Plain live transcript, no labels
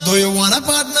want a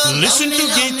partner? Listen to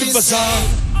Geet Bazaar.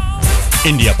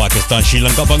 India, Pakistan, Sri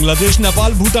Lanka, Bangladesh,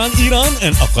 Nepal, Bhutan, Iran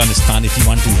and Afghanistan. If you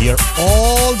want to hear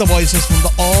all the voices from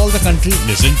all the country,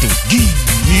 listen to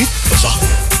Geet Bazaar.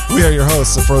 We are your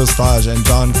hosts, Afroz Taj and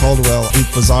Don Caldwell.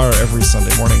 Geet Bazaar every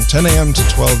Sunday morning, 10 a.m. to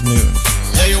 12 noon.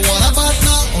 Do you want a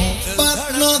partner?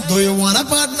 Partner, do you want a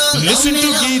partner? Listen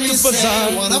to Geet Bazaar.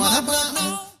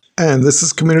 And this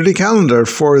is Community Calendar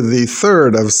for the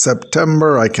 3rd of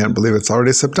September. I can't believe it's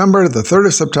already September. The 3rd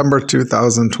of September,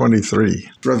 2023.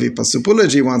 Ravi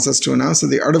Pasupulaji wants us to announce that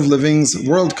the Art of Living's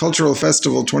World Cultural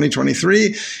Festival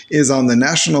 2023 is on the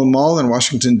National Mall in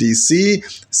Washington, D.C.,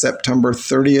 September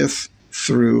 30th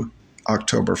through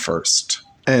October 1st.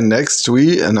 And next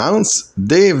we announce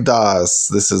Dev Das.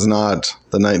 This is not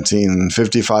the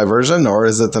 1955 version, nor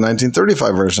is it the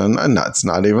 1935 version, and it's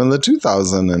not even the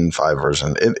 2005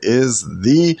 version. It is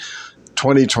the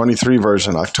 2023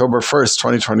 version, October 1st,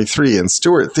 2023, in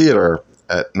Stewart Theater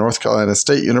at North Carolina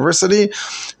State University.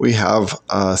 We have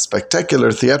a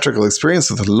spectacular theatrical experience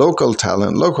with local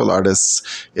talent, local artists.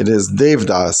 It is Dev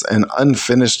Das, an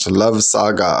unfinished love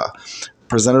saga,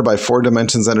 presented by Four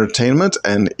Dimensions Entertainment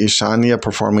and Ishania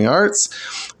Performing Arts.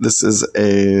 This is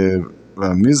a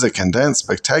music and dance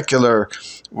spectacular,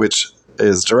 which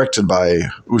is directed by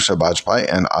Usha Bajpai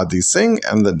and Adi Singh,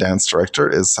 and the dance director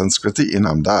is Sanskriti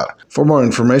Inamdar. For more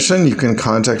information, you can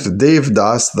contact Dev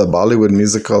Das, the Bollywood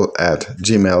Musical, at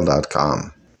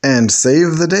gmail.com. And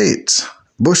save the date.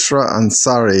 Bushra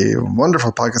Ansari,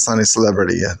 wonderful Pakistani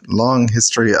celebrity, a long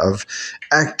history of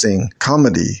acting,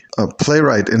 comedy, a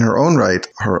playwright in her own right,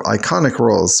 her iconic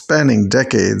roles spanning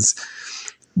decades.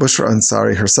 Bushra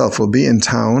Ansari herself will be in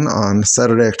town on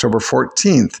Saturday, October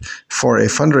 14th for a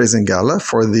fundraising gala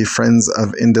for the Friends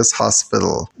of Indus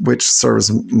Hospital, which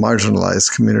serves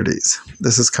marginalized communities.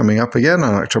 This is coming up again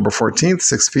on October 14th,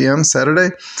 6 p.m.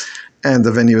 Saturday, and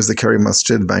the venue is the Cary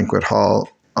Masjid Banquet Hall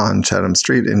on Chatham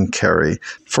Street in Cary.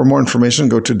 For more information,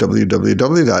 go to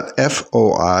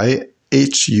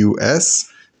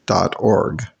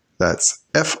www.foihus.org. That's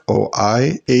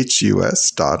foihus.org.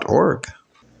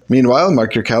 Meanwhile,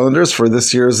 mark your calendars for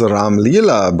this year's Ram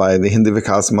Leela by the Hindi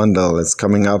Vikas Mandal. It's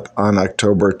coming up on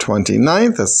October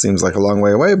 29th. That seems like a long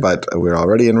way away, but we're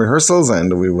already in rehearsals,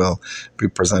 and we will be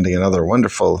presenting another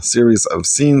wonderful series of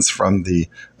scenes from the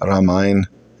Ramayana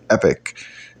epic.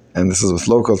 And this is with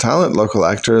local talent, local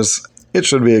actors. It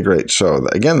should be a great show.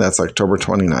 Again, that's October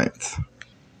 29th.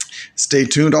 Stay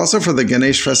tuned also for the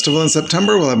Ganesh Festival in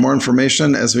September. We'll have more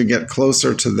information as we get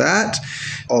closer to that.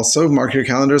 Also, mark your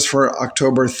calendars for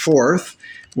October 4th.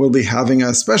 We'll be having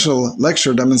a special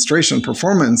lecture demonstration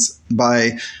performance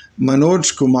by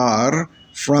Manoj Kumar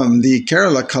from the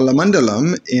Kerala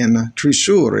Kalamandalam in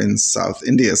Thrissur in South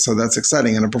India. So that's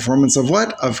exciting. And a performance of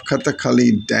what? Of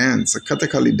Kathakali dance.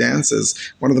 Kathakali dance is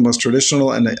one of the most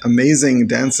traditional and amazing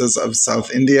dances of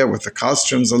South India. With the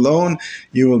costumes alone,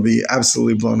 you will be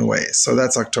absolutely blown away. So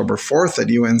that's October 4th at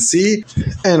UNC.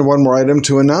 And one more item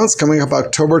to announce. Coming up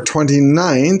October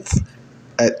 29th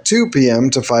at 2 p.m.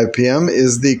 to 5 p.m.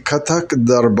 is the Kathak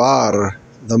Darbar,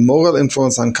 the Mughal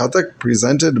influence on Kathak,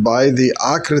 presented by the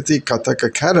Akriti Kathak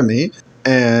Academy.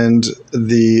 And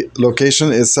the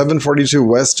location is 742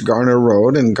 West Garner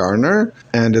Road in Garner,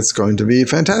 and it's going to be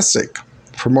fantastic.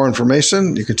 For more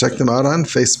information, you can check them out on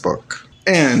Facebook.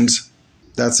 And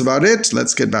that's about it.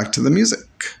 Let's get back to the music.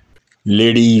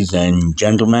 Ladies and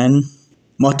gentlemen,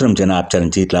 मोहतरम जनाब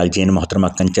चरणजीत लाल जी ने मोहतरमा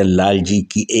कंचन लाल जी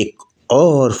की एक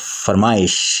और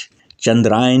फरमाइश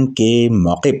चंद्रायन के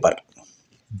मौके पर।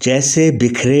 जैसे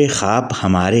बिखरे ख्वाब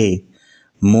हमारे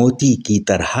मोती की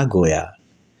तरह गोया,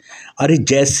 अरे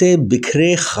जैसे बिखरे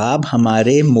ख्वाब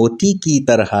हमारे मोती की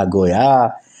तरह गोया,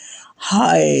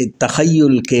 हाय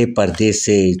तखय्युल के पर्दे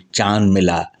से चांद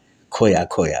मिला खोया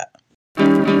खोया।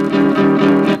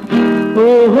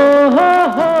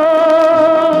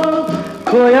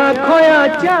 खोया खोया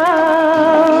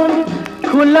चांद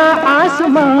खुला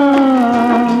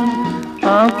आसमान,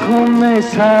 आँखों में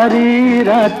सारी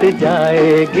रात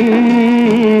जाएगी,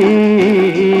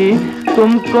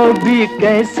 तुमको भी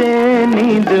कैसे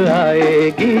नींद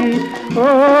आएगी। ओ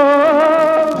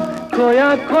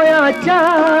खोया खोया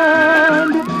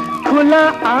चांद खुला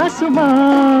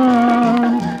आसमान,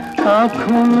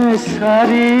 आँखों में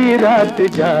सारी रात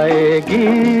जाएगी,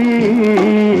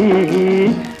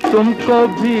 तुमको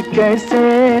भी कैसे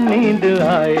नींद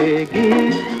आएगी।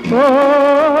 ओ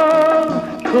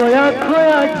खोया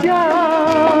खोया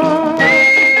चांद।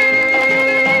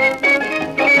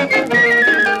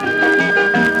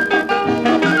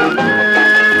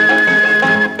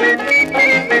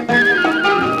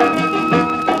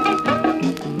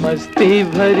 मस्ती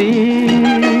भरी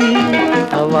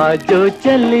हवा जो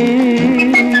चली,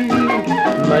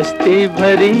 मस्ती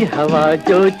भरी हवा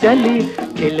जो चली,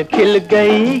 खिल खिल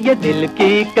गई ये दिल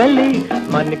की कली,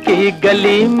 मन की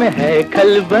गली में है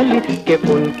खलबली कि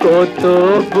उनको तो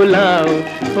बुलाओ।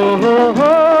 हो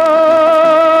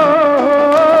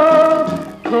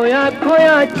खोया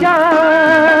खोया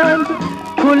चांद,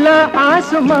 खुला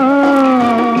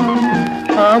आसमान,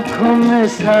 आँखों में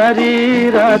सारी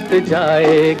रात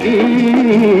जाएगी,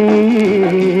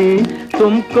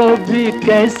 तुमको भी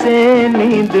कैसे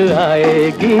नींद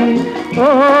आएगी। ओ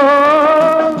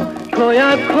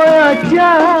खोया खोया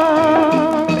चांद।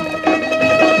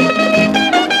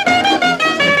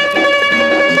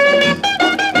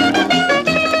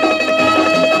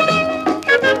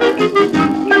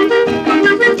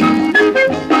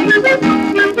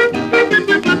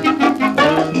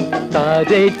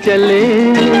 तारे चले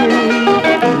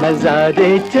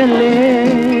नजारे चले,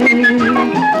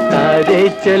 तारे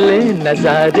चले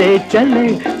नजारे चले,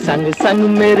 संग संग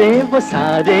मेरे वो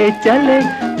सारे चले,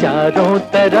 चारों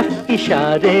तरफ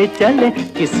इशारे चले,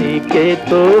 किसी के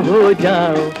तो हो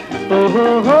जाओ। ओ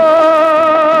हो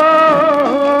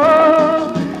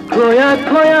खोया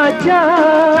खोया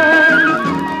चांद,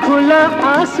 खुला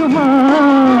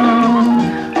आसमान,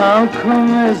 आँखों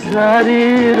में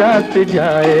सारी रात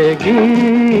जाएगी,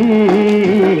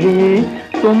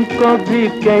 तुमको भी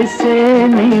कैसे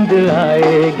नींद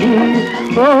आएगी।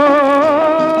 ओ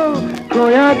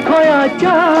खोया खोया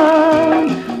चांद,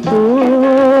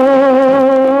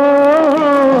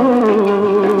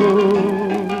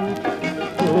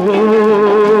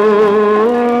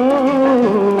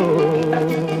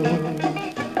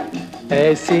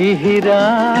 ऐसी ही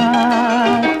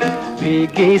रात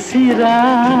भीगी सी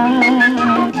रात,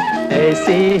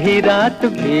 ऐसी ही रात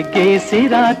भीगी सी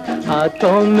रात,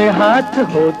 हाथों में हाथ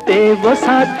होते वो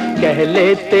साथ, कह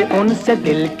लेते उनसे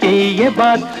दिल की ये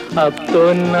बात, अब तो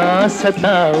ना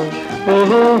सताओ। ओ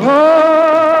हो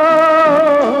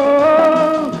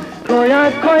खोया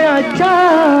खोया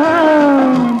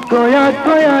चांद, खोया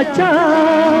खोया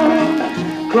चांद,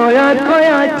 खोया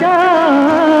खोया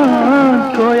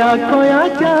चांद, खोया खोया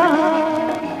चांद,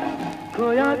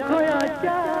 खोया खोया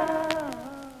चांद।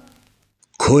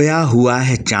 खोया हुआ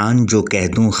है चांद जो कह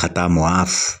दूं खता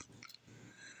मुआफ,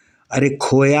 अरे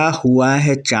खोया हुआ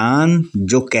है चांद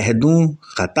जो कह दूं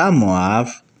खता मुआफ,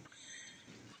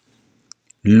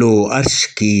 लो अर्श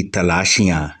की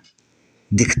तलाशियां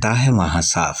दिखता है वहां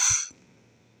साफ।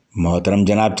 मोहतरम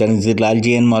जनाब चरणजीत लाल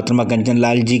जी एंड मोहतरमा कंचन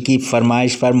लाल जी की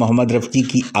फरमाइश पर मोहम्मद रफ़ी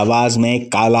की आवाज़ में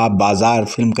काला बाजार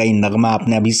फिल्म का ये नगमा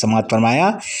आपने अभी समाअत फरमाया।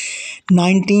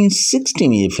 1960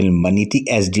 में ये फिल्म बनी थी।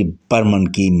 SD बर्मन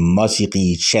की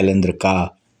मौसीकी, शैलेंद्र का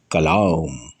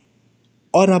कलाम।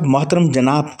 और अब मोहतरम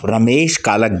जनाब रमेश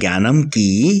कालाज्ञानम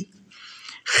की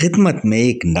खिदमत में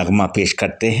एक नगमा पेश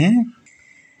करते हैं।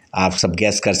 आप सब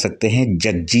गैस कर सकते हैं,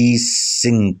 जगजीत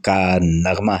सिंह का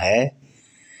नगमा है,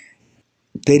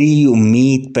 तेरी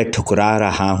उम्मीद पे ठुकरा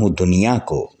रहा हूँ दुनिया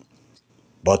को।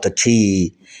 बहुत अच्छी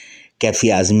कैफी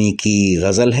आज़मी की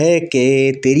गज़ल है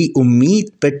कि तेरी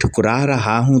उम्मीद पे ठुकरा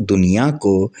रहा हूँ दुनिया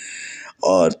को,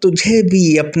 और तुझे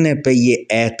भी अपने पे ये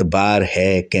एतबार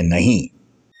है कि नहीं।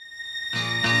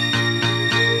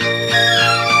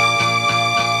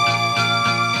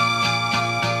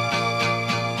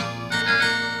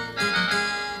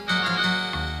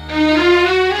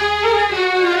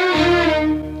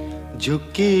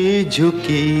 झुकी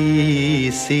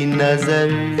झुकी सी नजर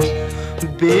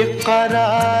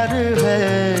बेकरार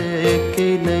है कि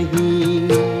नहीं,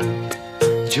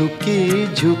 झुकी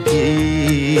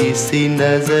झुकी सी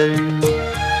नजर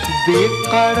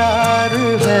बेकरार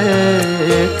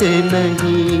है कि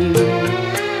नहीं,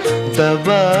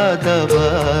 दबा दबा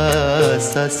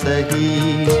सा सही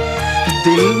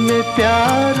दिल में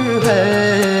प्यार है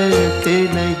कि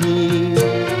नहीं,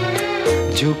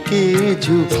 झुकी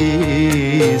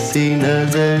झुकी सी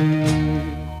नजर।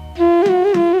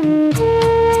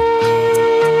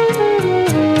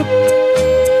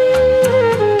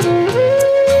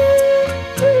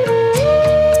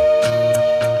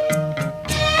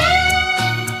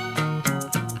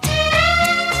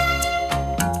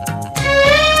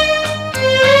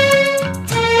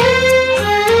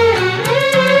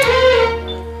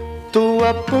 तू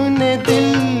अपने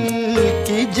दिल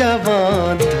की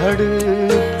जवान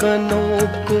धड़कनों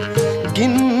को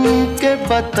गिन के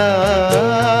बता,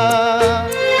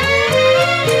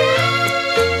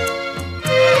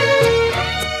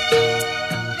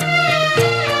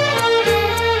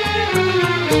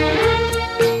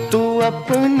 तू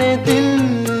अपने दिल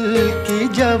की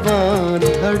जवान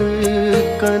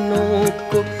धड़कनों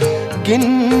को गिन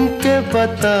के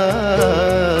बता,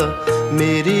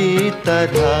 मेरी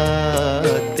तरह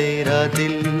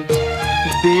दिल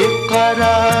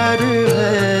बेकरार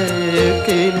है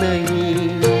कि नहीं,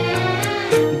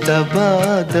 दबा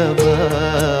दबा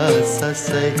सा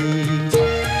सही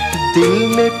दिल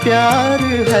में प्यार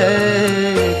है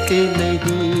कि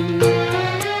नहीं,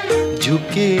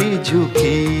 झुकी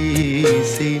झुकी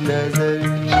सी नजर।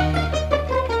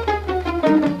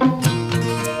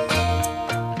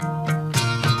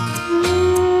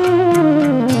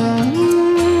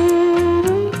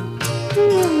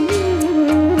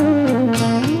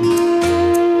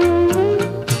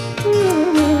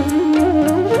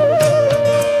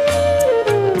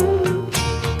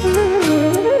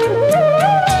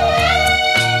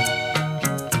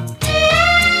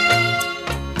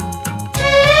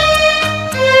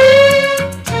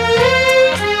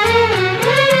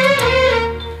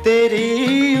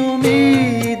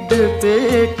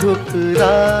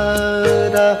 ठुकरा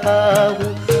रहा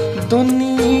हूँ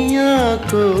दुनिया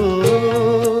को,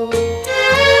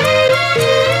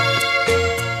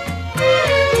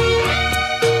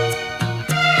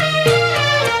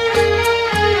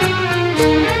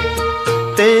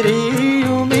 तेरी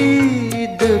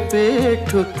उम्मीद पे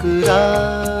ठुकरा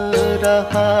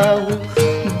रहा हूँ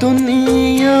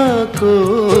दुनिया को,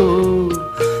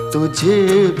 तुझे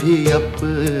भी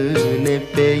अपने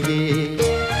पे ये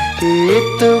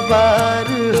एतबार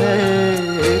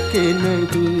है कि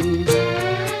नहीं,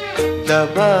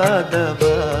 दबा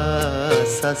दबा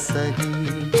सा सही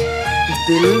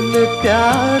दिल में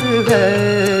प्यार है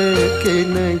कि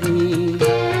नहीं,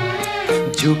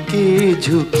 झुकी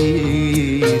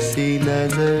झुकी सी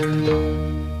नजर।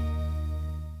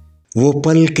 वो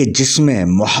पल के जिसमें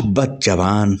मोहब्बत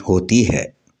जवान होती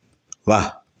है, वाह,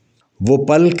 वो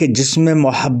पल के जिसमें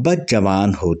मोहब्बत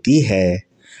जवान होती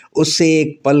है, उससे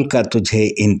एक पल का तुझे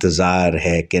इंतज़ार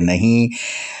है कि नहीं।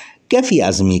 कैफ़ी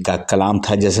आज़मी का कलाम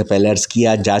था, जैसे पहले अर्ज़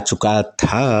किया जा चुका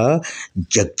था।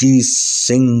 जगजीत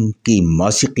सिंह की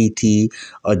मौसीकी थी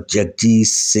और जगजीत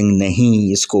सिंह ने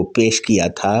ही इसको पेश किया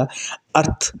था।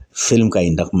 अर्थ फिल्म का ये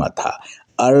नगमा था।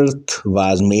 अर्थ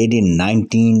वाज मेड इन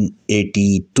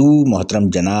 1982। मोहतरम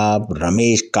जनाब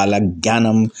रमेश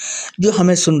कालाज्ञानम जो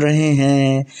हमें सुन रहे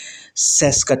हैं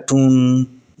सैस्काटून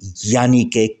यानी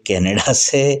के कनाडा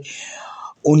से,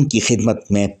 उनकी खिदमत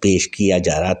में पेश किया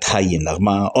जा रहा था ये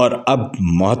नगमा। और अब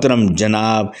मोहतरम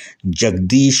जनाब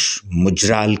जगदीश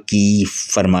मुजराल की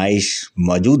फरमाइश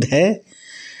मौजूद है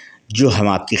जो हम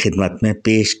आपकी खिदमत में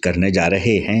पेश करने जा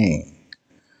रहे हैं।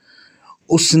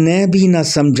 उसने भी न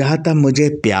समझा था मुझे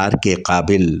प्यार के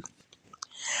काबिल,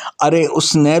 अरे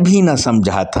उसने भी न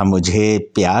समझा था मुझे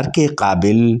प्यार के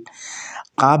काबिल,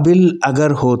 काबिल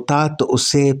अगर होता तो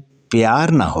उसे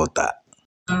प्यार ना होता।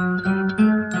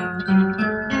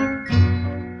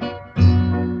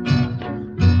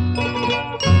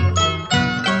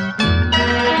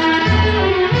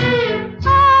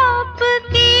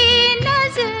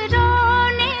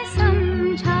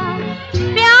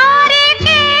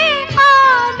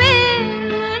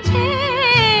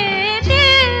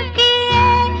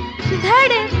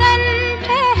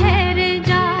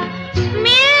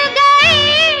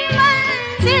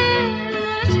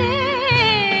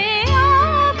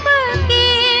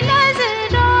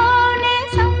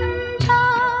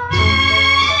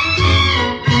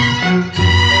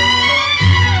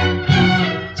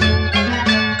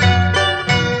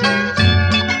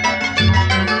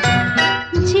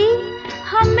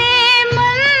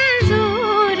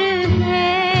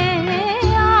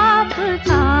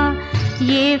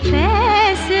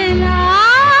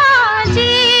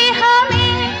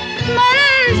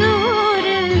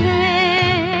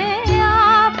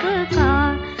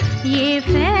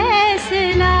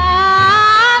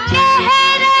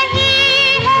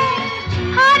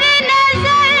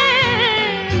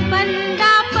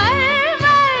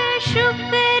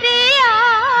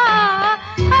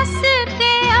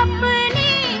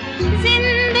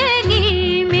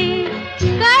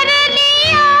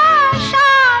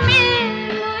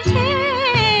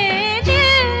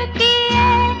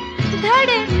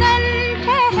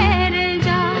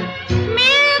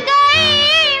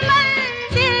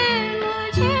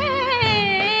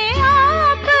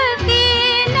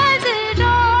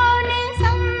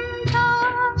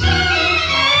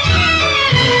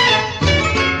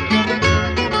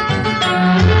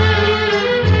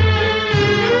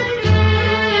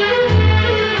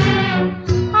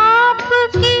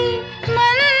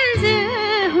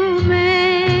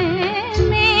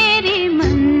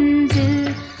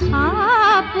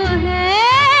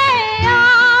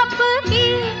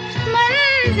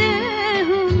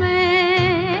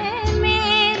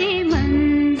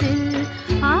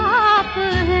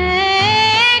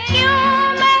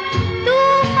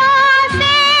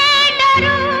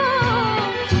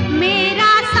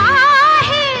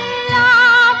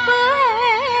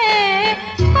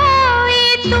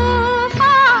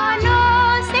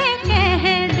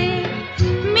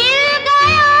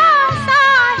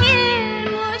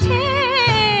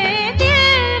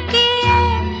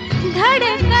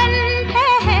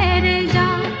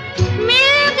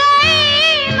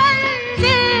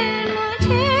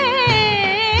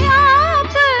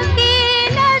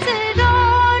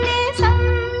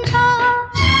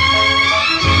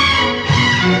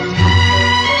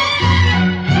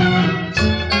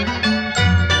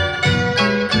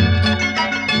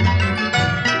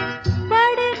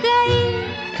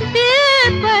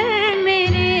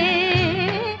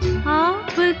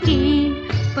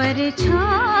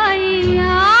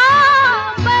 परछाइयाँ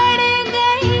पड़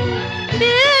गई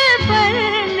दिल पर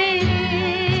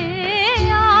मेरे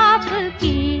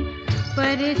आपकी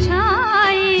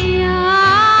परछाइयाँ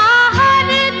हर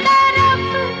तरफ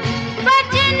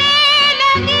बजने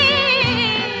लगी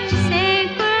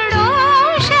सैकड़ों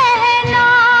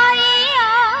शहनाइयाँ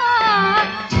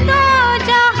दो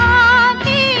जहाँ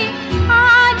की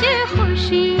आज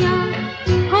खुशियाँ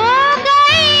हो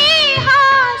गई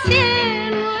हासिल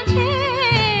मुझे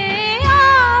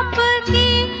आपकी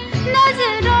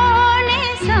नजरों ने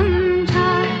समझा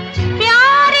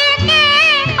प्यार के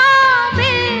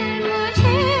काबिल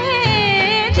मुझे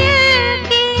दिल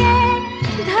की है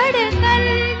धड़कन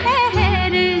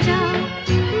ठहर जा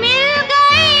मिल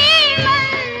गई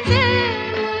मंजिल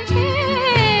मुझे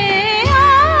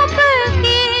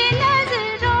आपकी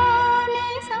नजरों ने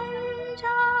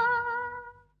समझा।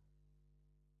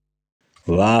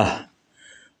 वाह,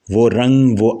 वो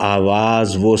रंग, वो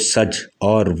आवाज़, वो सज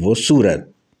और वो सूरत,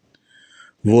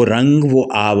 वो रंग, वो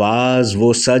आवाज़,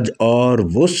 वो सज और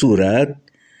वो सूरत,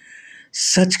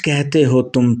 सच कहते हो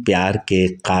तुम प्यार के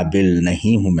काबिल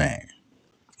नहीं हूँ मैं।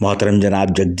 मोहतरम जनाब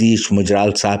जगदीश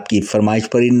मुजराल साहब की फरमाइश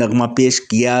पर ही नगमा पेश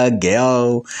किया गया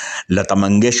लता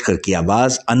मंगेशकर की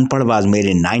आवाज़, अनपढ़ आवाज़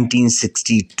मेरे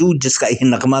 1962 जिसका यह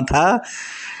नगमा था,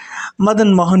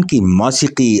 मदन मोहन की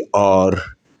मौसीकी और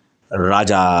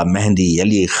राजा मेहंदी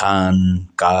अली खान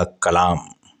का कलाम।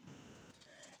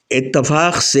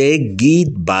 इत्तफाक से गीत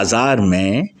बाजार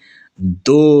में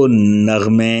दो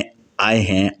नगमे आए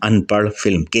हैं अनपढ़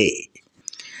फिल्म के।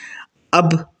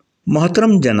 अब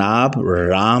मोहतरम जनाब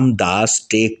रामदास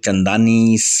टेक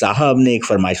चंदानी साहब ने एक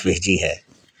फरमाइश भेजी है।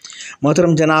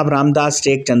 मोहतरम जनाब रामदास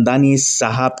टेक चंदानी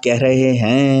साहब कह रहे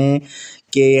हैं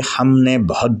कि हमने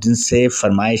बहुत दिन से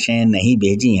फरमाइशें नहीं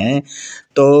भेजी हैं,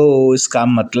 तो इसका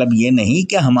मतलब ये नहीं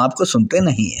कि हम आपको सुनते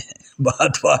नहीं हैं।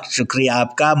 बहुत बहुत शुक्रिया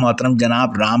आपका मोहतरम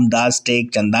जनाब रामदास टेक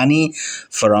चंदानी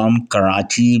फ्रॉम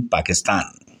कराची पाकिस्तान।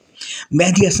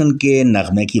 मेहदी हसन के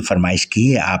नगमे की फरमाइश की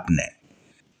है आपने।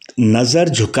 नज़र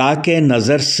झुका के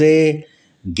नज़र से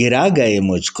गिरा गए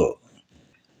मुझको,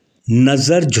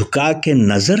 नज़र झुका के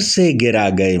नज़र से गिरा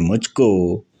गए मुझको,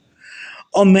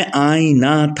 और मैं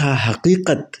आईना था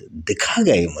हकीकत दिखा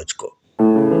गए मुझको।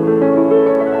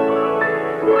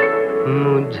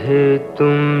 मुझे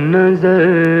तुम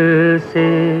नजर से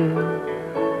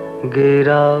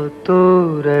गिरा तो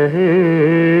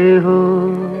रहे हो,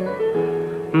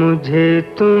 मुझे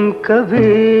तुम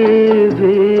कभी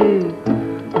भी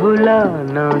भुला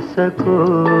ना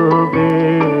सकोगे।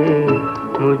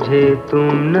 मुझे तुम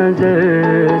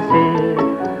नजर से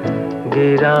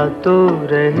गिरा तो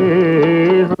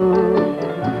रहे हो,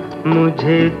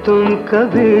 मुझे तुम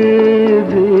कभी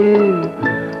भी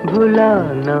भुला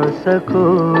ना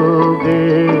सकोगे।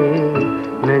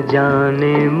 न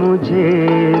जाने मुझे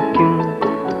क्यों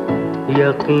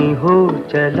यकीन हो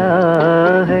चला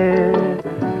है,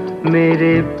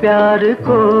 मेरे प्यार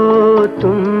को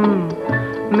तुम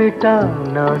मिटा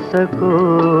ना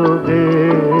सकोगे।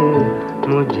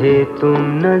 मुझे तुम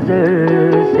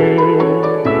नजर से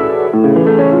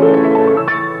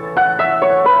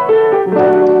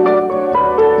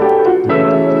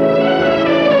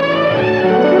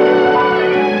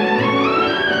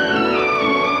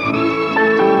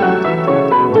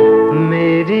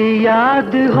मेरी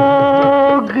याद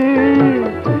होगी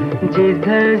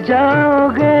जिधर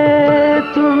जाओगे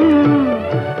तुम,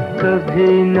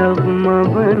 कभी नगमा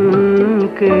बन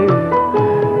के,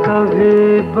 कभी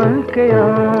बन के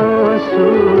आंसू,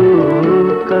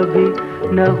 कभी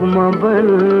नगमा बन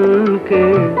के,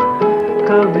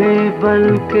 कभी बन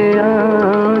के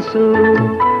आंसू।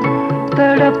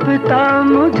 तड़पता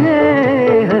मुझे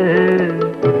हर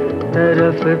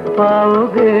तरफ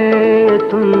पाओगे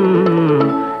तुम,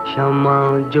 शमा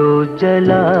जो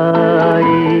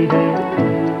जलाई है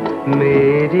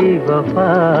मेरी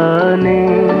वफा ने,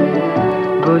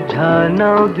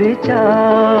 बुझाना भी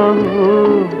चाहो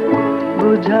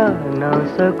बुझा ना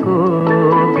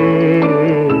सकोगे।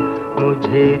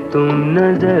 मुझे तुम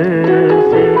नजर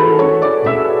से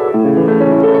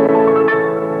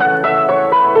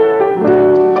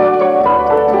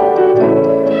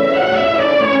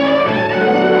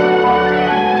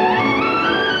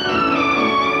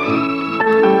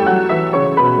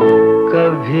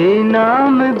कभी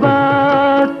नाम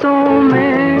बातों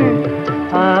में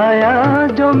आया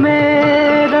जो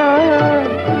मेरा,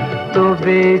 तो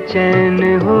बेचैन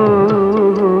हो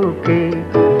के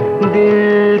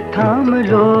दिल थाम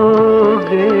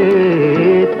लोगे,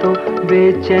 तो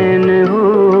बेचैन हो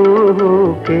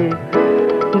के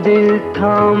दिल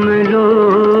थाम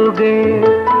लोगे।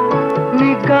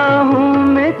 निगाहों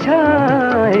में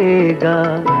छाएगा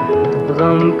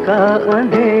गम का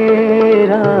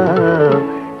अंधेरा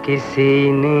किसी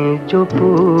ने जो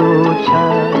पूछा,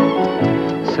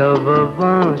 सबब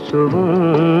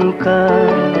आंसुओं का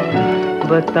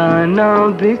बताना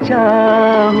भी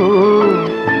चाहो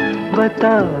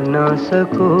बता ना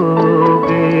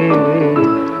सकोगे,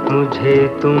 मुझे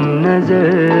तुम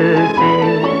नजर से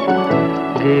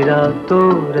गिरा तो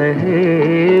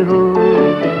रहे हो,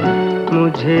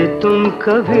 मुझे तुम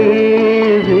कभी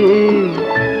भी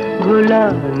भुला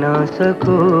ना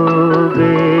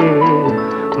सकोगे,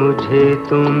 मुझे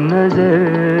तुम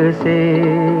नजर से।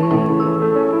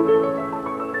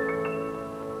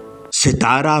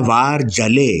 सितारावार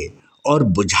जले और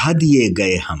बुझा दिए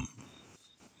गए हम,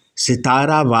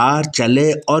 सितारावार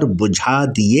चले और बुझा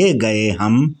दिए गए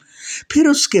हम, फिर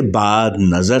उसके बाद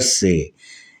नजर से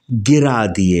गिरा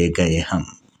दिए गए हम।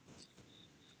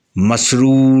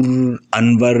 मसरूर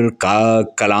अनवर का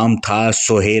कलाम था,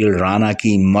 सोहेल राना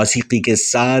की मौसीकी के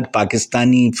साथ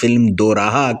पाकिस्तानी फिल्म दो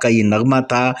राह का ये नगमा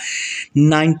था।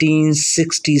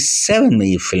 1967 में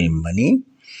ये फिल्म बनी।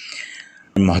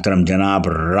 मोहतरम जनाब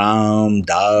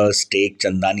रामदास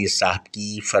टेकचंदानी साहब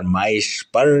की फरमाइश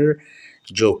पर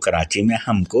जो कराची में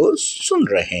हमको सुन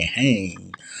रहे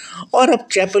हैं। और अब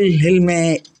चैपल हिल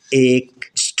में एक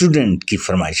स्टूडेंट की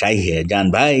फरमाइश आई है जान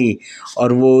भाई,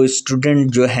 और वो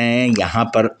स्टूडेंट जो हैं यहाँ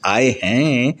पर आए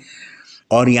हैं,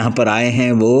 और यहाँ पर आए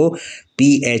हैं वो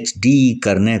PhD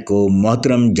करने को,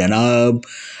 मोहतरम जनाब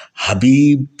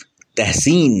हबीब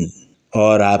तहसीन।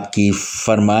 और आपकी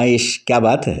फरमाइश क्या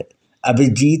बात है,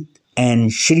 अभिजीत एंड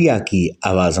श्रिया की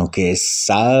आवाज़ों के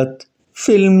साथ।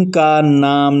 फिल्म का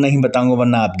नाम नहीं बताऊंगा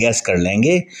वरना आप गैस कर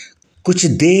लेंगे। कुछ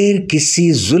देर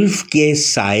किसी जुल्फ के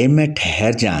साए में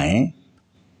ठहर जाएं,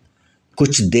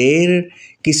 कुछ देर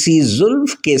किसी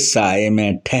जुल्फ के साए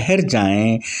में ठहर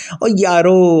जाएं, और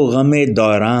यारो गमे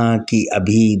दौरां की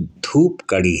अभी धूप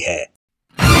कड़ी है।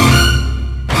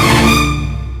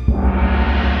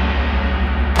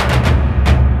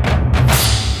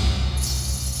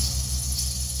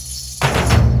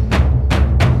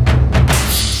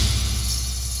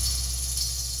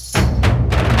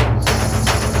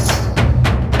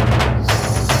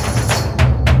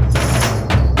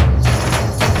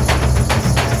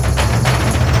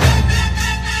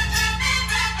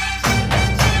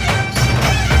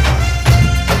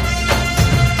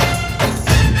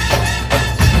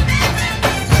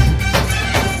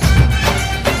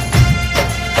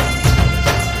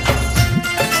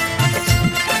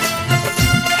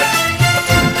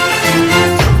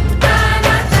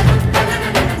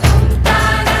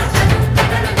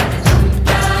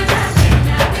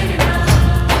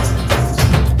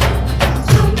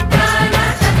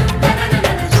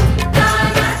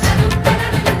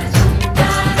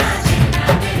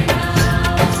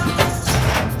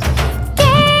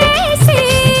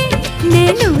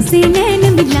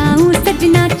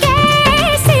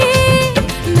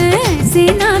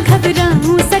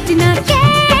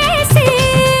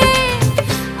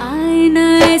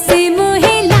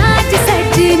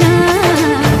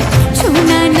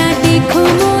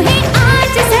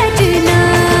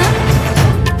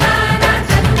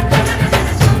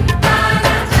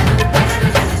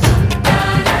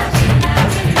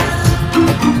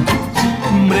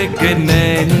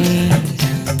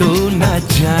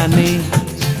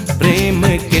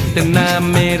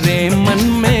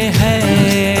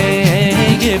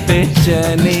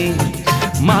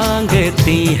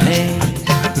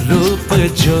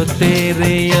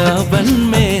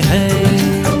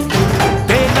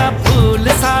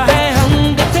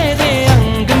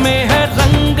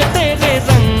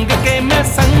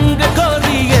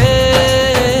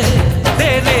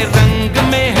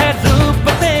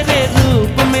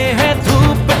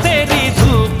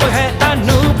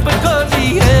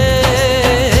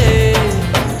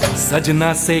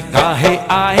 सजना से काहे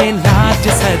आए लाज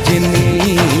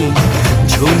सजनी,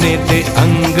 छूने दे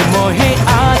अंग मोहे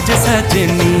आज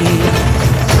सजनी।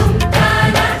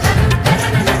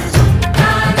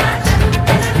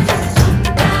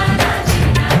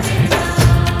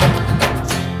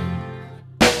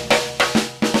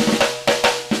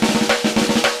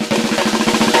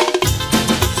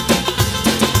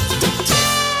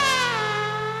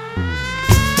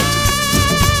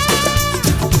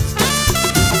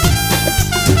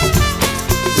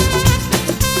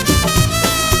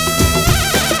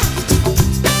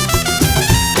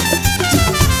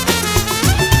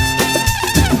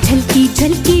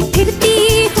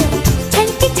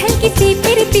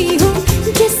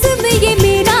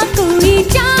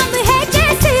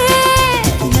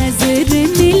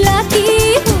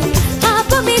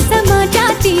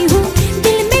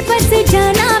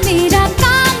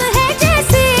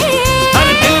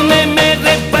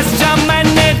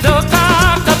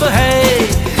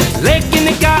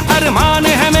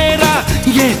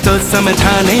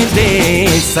 समझाने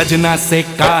दे सजना से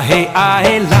काहे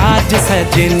आए लाज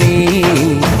सजनी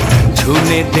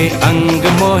छूने दे अंग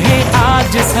मोहे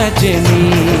आज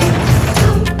सजनी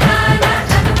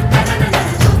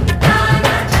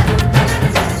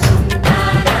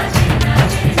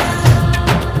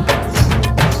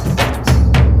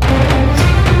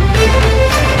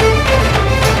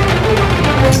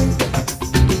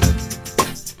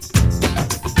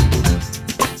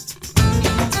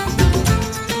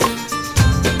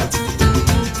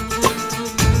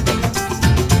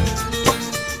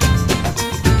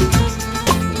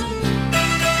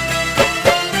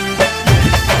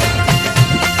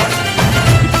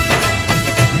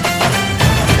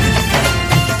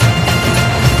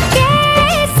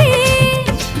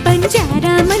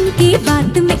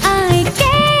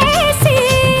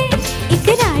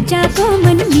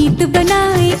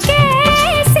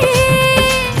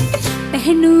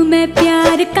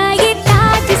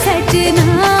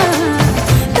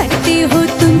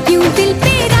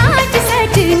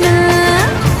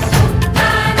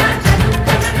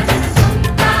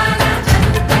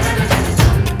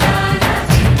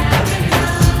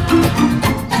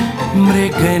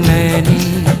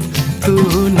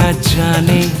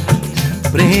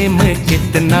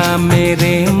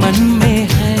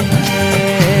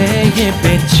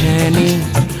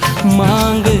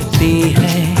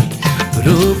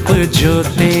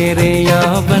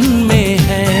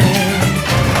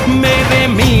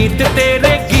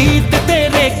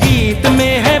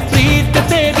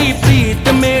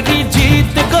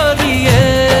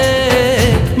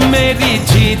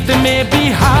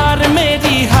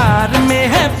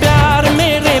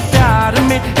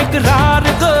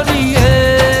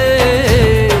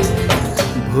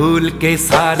के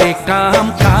सारे काम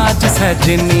काज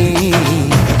सजनी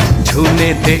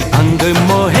छूने दे अंग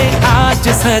मोहे आज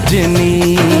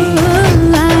सजनी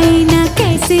आए ना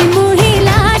कैसे मोहे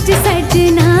लाज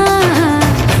सजना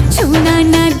छूना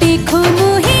ना देखो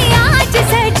मोहे आज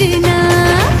सजना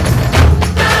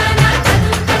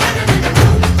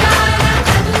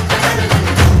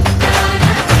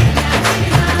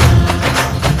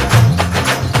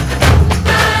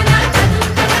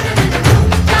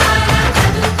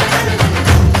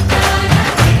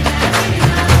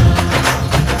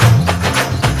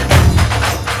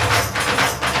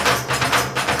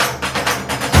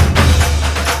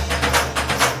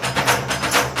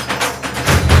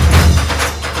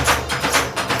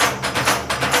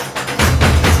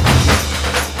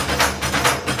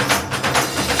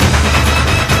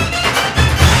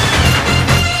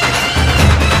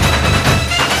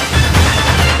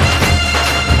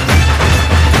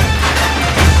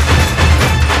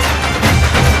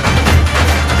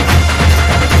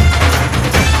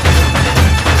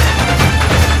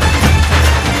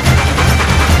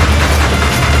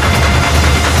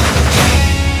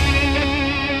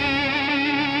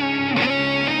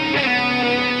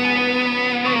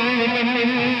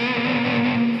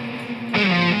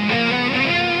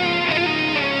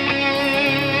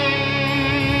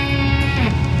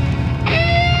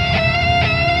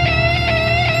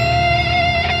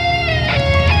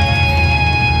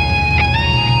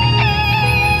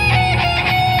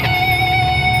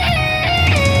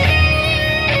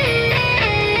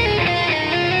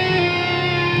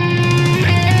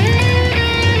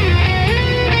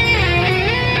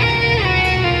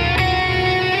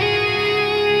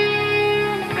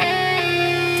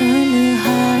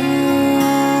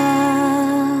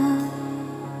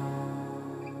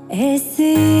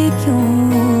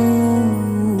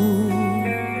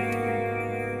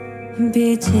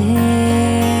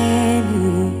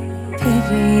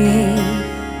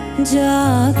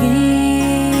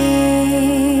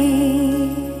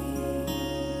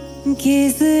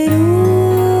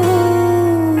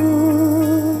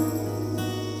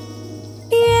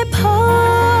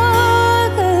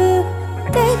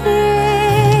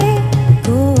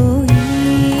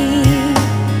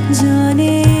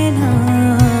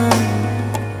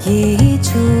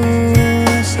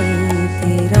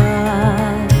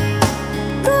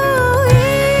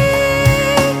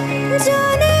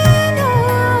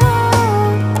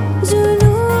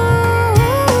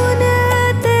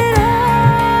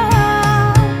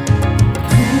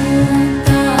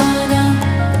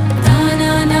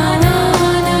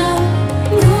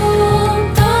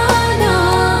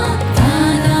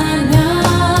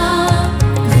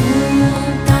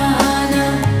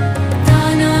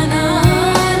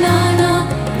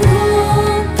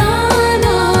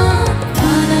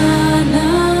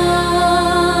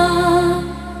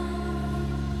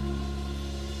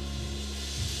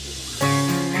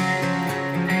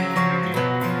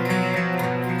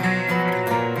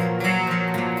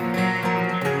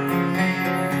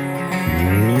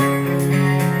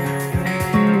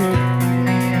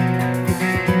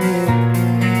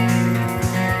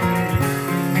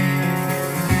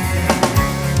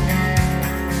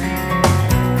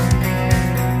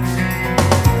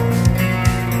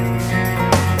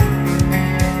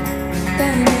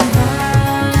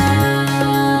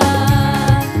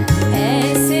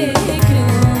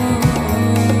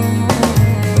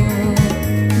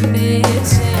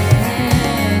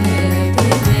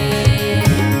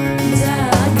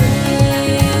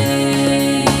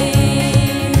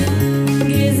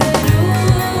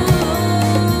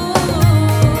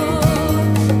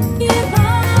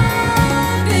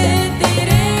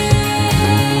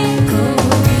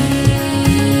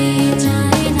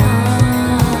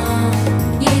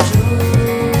ये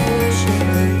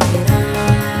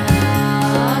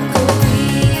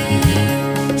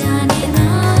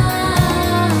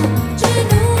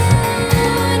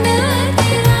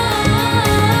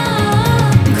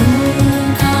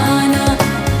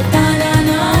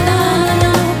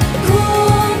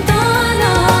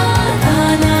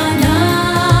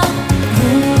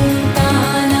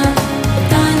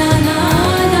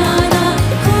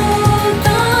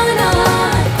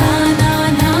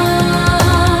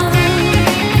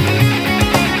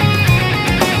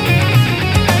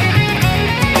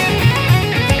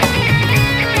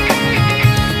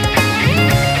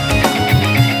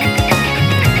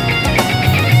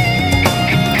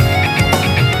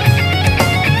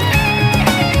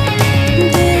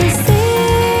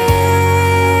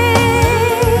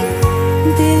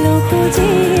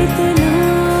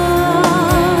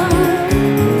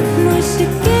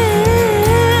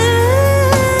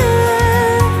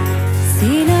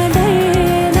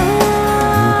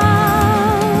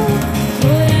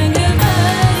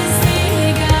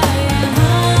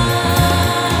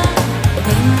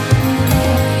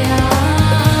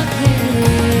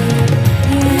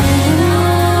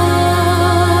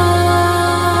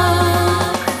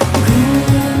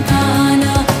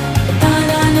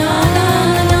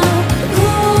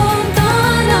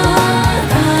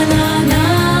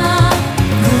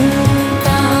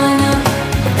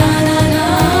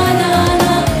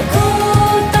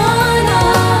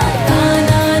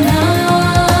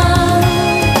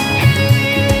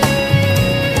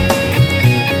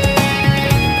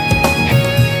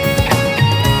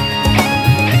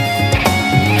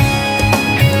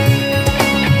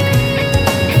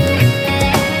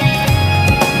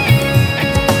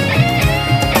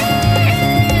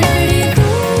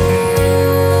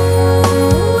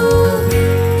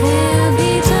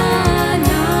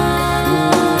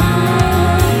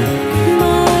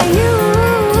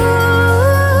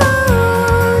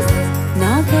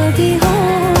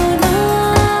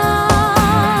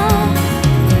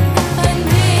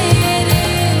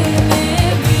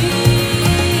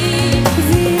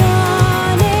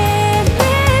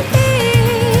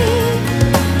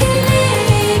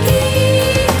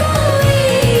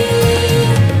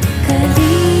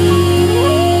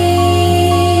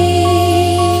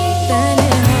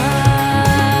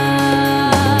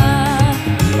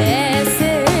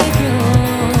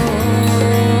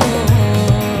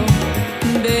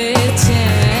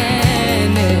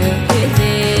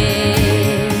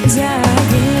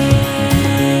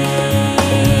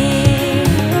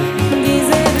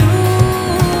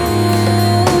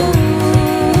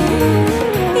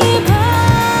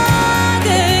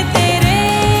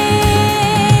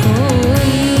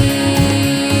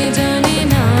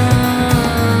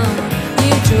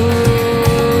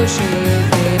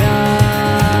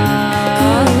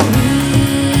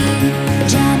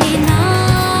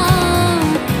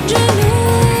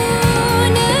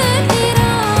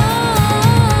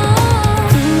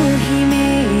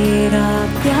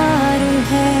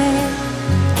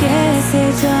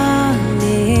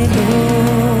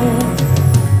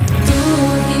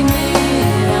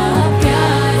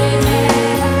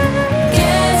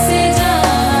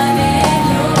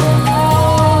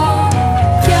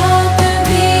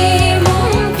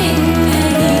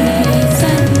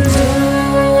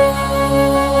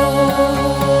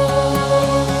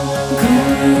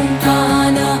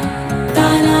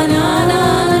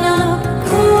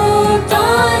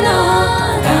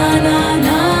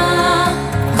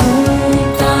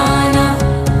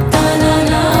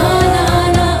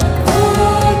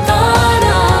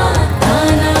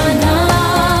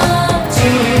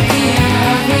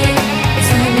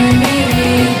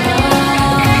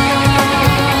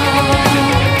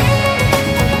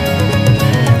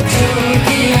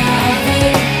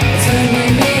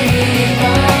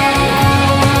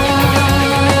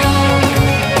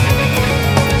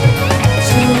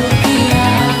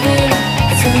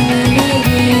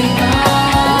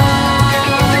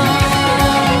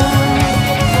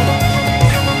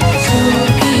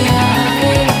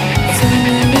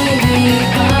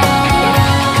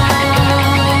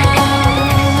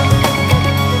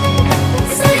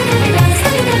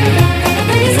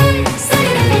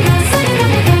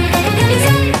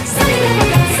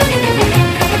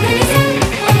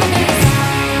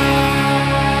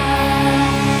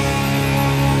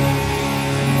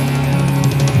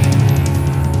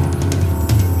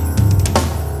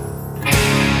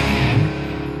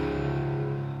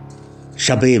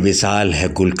शबे विसाल है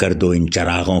गुल कर दो इन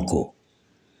चरागों को,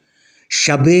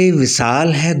 शबे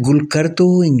विसाल है गुल कर दो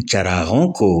इन चरागों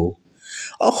को,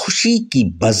 और खुशी की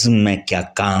बज़्म में क्या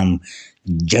काम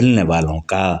जलने वालों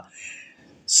का।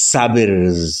 साबिर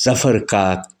ज़फ़र का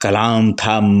कलाम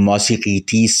था, मौसीकी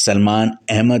थी सलमान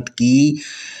अहमद की,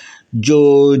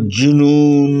 जो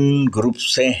जुनून ग्रुप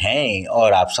से हैं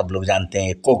और आप सब लोग जानते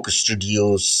हैं कोक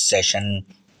स्टूडियो सेशन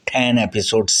 10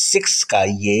 एपिसोड 6 का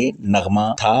ये नगमा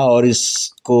था। और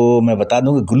इसको मैं बता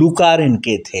दूं कि गुलूकार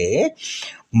इनके थे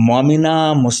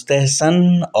मोमिना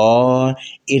मुस्तहसन और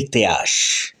इर्तियाश।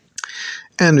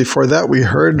 And before that, we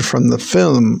heard from the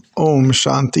film Om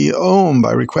Shanti Om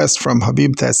by request from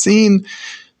Habib Tahseen,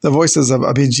 the voices of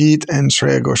Abhijit and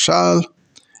Shreya Ghoshal.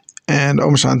 And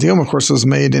Om Shanti Om, of course, was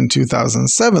made in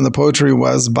 2007. The poetry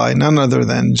was by none other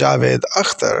than Javed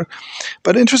Akhtar.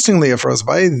 But interestingly,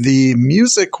 Afrozbhai, the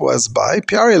music was by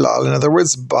Pyare Lal, in other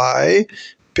words, by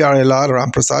Pyare Lal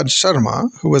Ramprasad Sharma,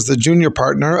 who was the junior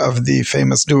partner of the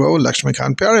famous duo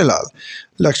Lakshmikant Pyare Lal.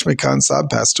 Lakshmikant Saab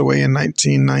passed away in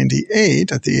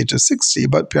 1998 at the age of 60,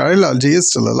 but Pyare Lal ji is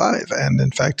still alive. And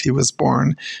in fact, he was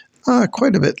born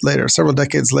quite a bit later, several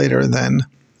decades later than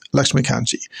Lakshmikant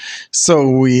ji. So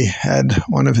we had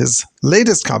one of his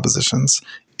latest compositions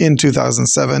in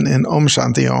 2007 in Om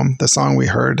Shanti Om, the song we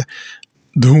heard,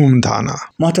 Dhoom Dhana.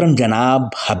 मोहतरम जनाब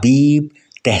हबीब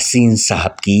तहसीन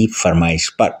साहब की फरमाइश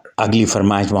पर अगली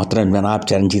फरमाइश मोहतरम जनाब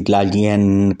चरणजीत लाल जी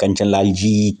एंड कंचन लाल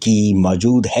जी की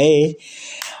मौजूद है।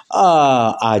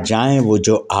 आ जाएं वो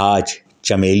जो आज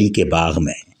चमेली के बाग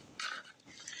में,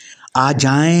 आ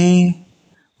जाएं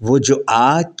वो जो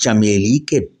आज चमेली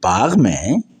के बाग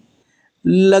में,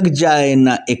 लग जाए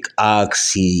ना एक आग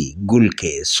सी गुल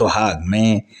के सुहाग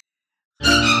में।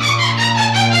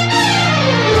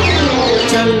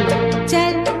 चल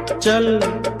चल चल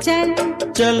चल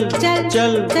चल चल चल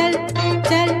चल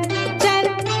चल चल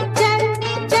चल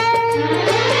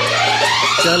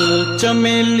चल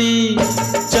चमेली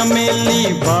चमेली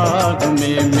बाग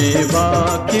में मेवा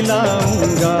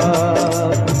खिलाऊंगा,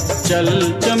 चल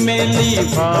चमेली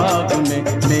बाग में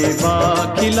मेवा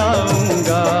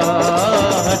खिलाऊंगा,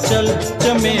 चल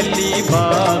चमेली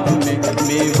बाग में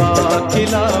मेवा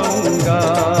खिलाऊंगा।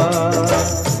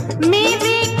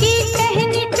 मेवे की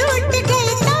टहनी टूट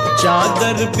गई तो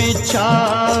चादर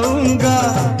बिछाऊंगा,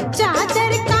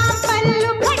 चादर का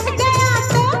पल्लू फट गया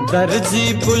तो दर्जी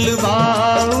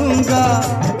बुलवाऊंगा,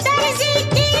 दर्जी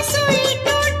की सुई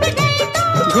टूट गई तो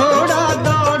घोड़ा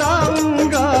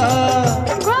दौड़ाऊंगा,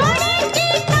 घोड़े की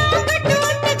टांग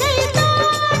टूट गई तो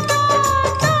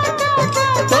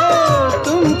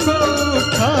तुमको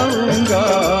उठाऊंगा,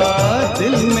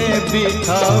 दिल में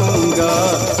बिठाऊंगा।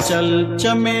 चल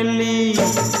चमेली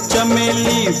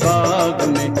चमेली बाग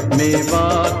में मेवा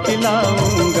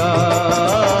खिलाऊंगा,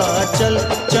 चल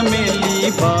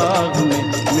चमेली बाग में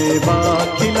मेवा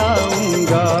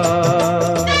खिलाऊंगा।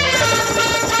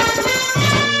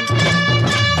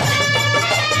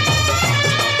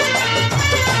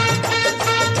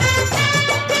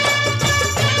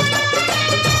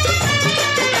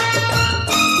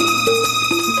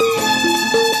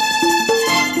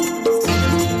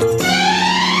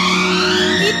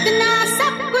 इतना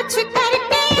सब कुछ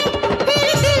करके फिर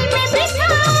दिल में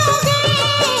बिठाओगे,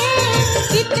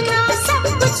 इतना सब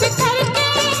कुछ करके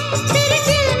फिर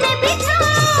दिल में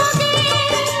बिठाओगे,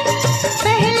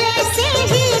 पहले से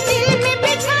ही दिल में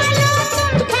बिठा लो,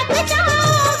 तुम थक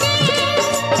जाओगे,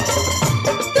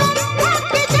 तुम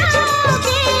थक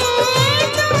जाओगे,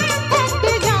 तुम थक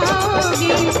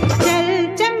जाओगे। चल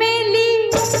चमेली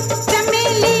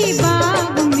चमेली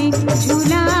बाग में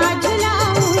झूला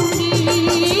झुलाऊंगी,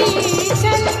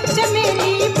 चल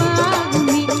चमेली बाग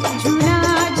में झूला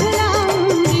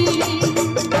झुलाऊंगी,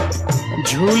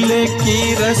 झूले की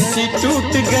रस्सी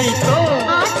टूट गई तो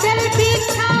आंचल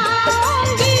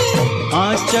बिछाऊंगी,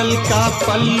 आंचल का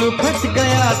पल्लू फट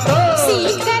गया तो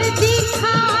सीकर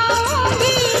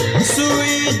दिखाऊंगी,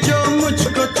 सुई जो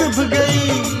मुझको चुभ गई,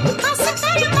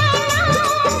 हंसकर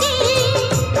मनाऊंगी,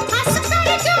 हंसकर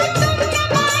जो तुम न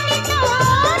माने तो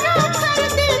रो कर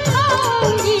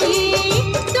दिखाऊंगी,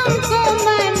 तुमको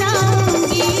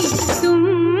मनाऊंगी, तुम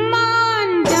मान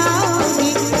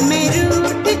जाओगे मैं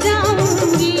रूठ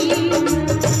जाऊंगी,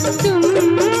 तुम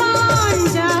मान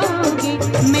जाओगे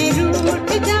मैं रूठ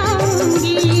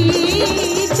जाऊंगी,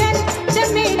 चल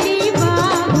चमेली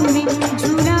बाग में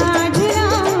झूला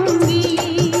झुलाऊंगी।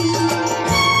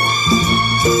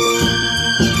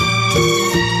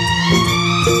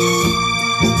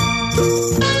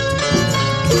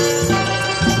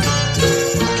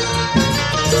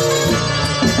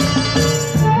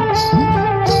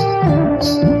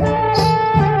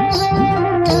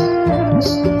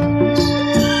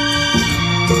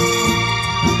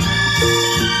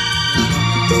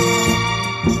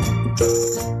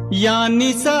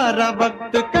 सारा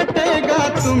वक्त कटेगा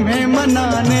तुम्हें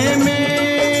मनाने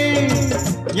में,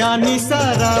 यानी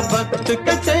सारा वक्त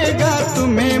कटेगा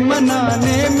तुम्हें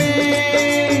मनाने में।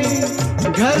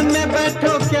 घर में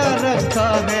बैठो क्या रखा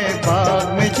है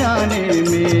बाग में जाने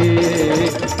में।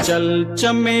 चल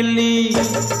चमेली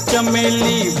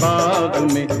चमेली बाग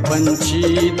में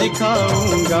पंछी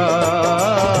दिखाऊंगा,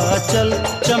 चल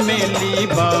चमेली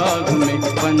बाग में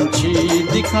पंछी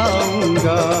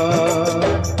दिखाऊंगा।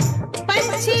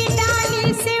 पंछी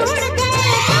डाली से उड़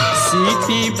गए,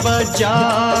 सीटी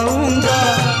बजाऊंगा,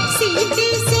 सीटी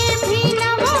से भी न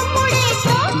वो मुड़े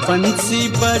तो बंसी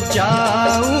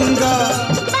बजाऊंगा,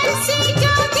 बंसी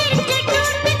जो गिर के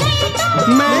टूट गई तो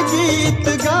मैं गीत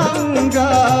गाऊंगा।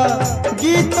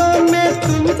 गीतों में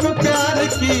तुमको प्यार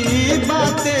की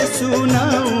बातें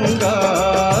सुनाऊंगा,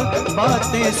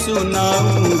 बातें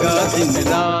सुनाऊंगा। दिन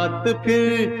रात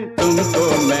फिर तुमको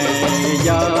मैं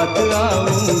याद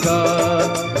आऊंगा,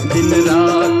 दिन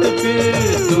रात फिर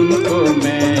तुमको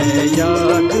मैं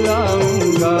याद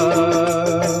आऊंगा।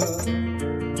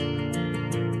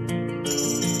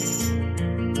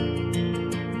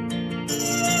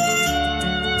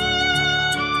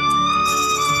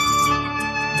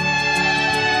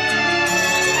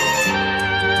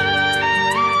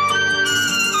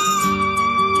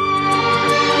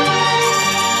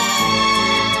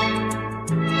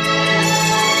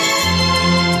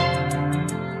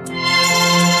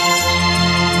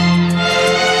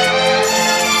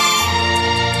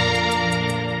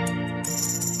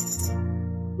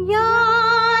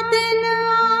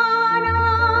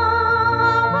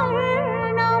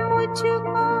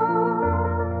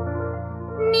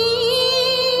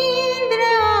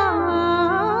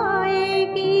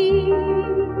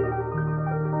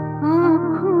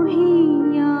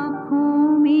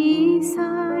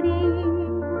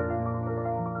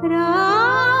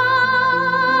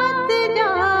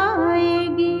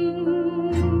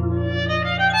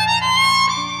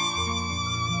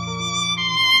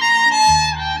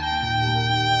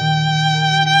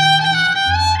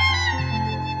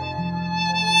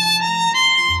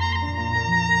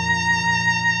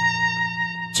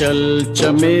 चल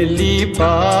चमेली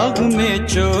बाग में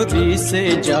चोरी से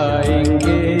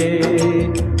जाएंगे,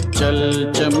 चल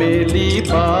चमेली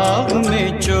बाग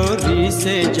में चोरी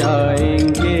से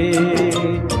जाएंगे।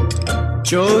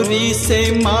 चोरी से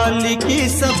माली की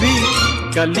सभी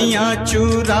कलियां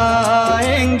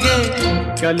चुराएंगे,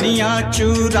 कलियां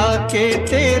चुरा के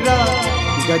तेरा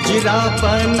गजरा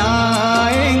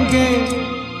बनाएंगे।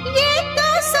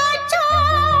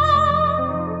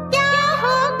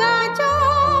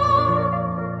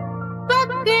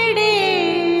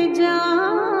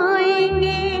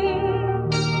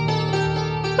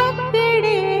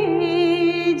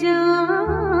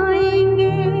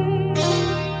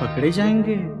 पकड़े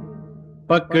जाएंगे,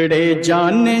 पकड़े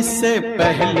जाने से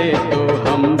पहले तो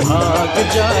हम भाग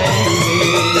जाएंगे,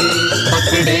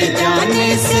 पकड़े जाने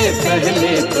से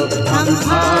पहले तो हम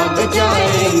भाग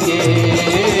जाएंगे।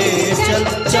 चल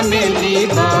चमेली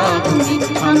बाग में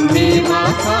हम मेवा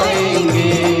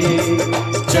खाएंगे,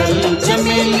 चल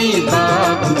चमेली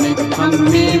बाग में हम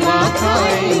मेवा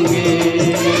खाएंगे।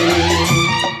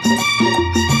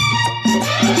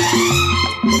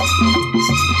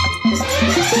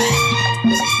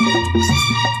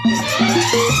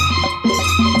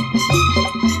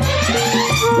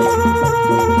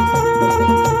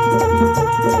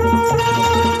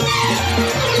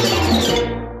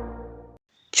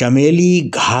 चमेली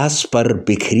घास पर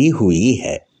बिखरी हुई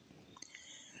है।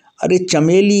 अरे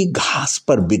चमेली घास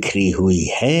पर बिखरी हुई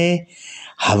है,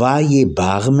 हवा ये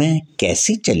बाग में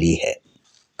कैसी चली है।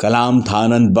 कलाम था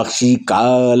आनंद बख्शी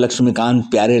का लक्ष्मीकांत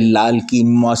प्यारेलाल की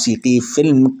मौसीकी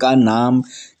फिल्म का नाम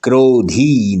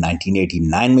क्रोधी।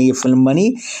 1989 में ये फिल्म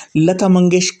बनी। लता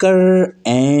मंगेशकर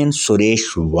एंड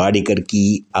सुरेश वाडेकर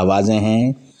की आवाज़ें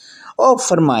हैं और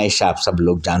फरमाइश आप सब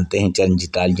लोग जानते हैं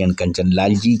चरणजीत लाल जी कंचन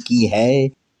लाल जी की है।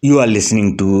 यू आर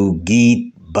लिसनिंग टू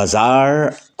गीत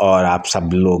बाजार और आप सब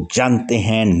लोग जानते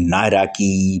हैं नायरा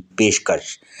की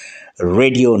पेशकश।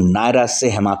 रेडियो नायरा से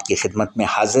हम आपकी खिदमत में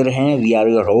हाजिर हैं। We are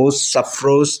your host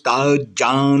Safroz Taj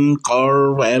जान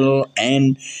कॉरवेल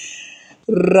एंड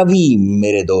रवि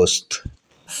मेरे दोस्त।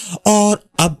 और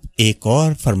अब एक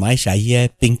और फरमाइश आई है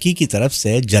पिंकी की तरफ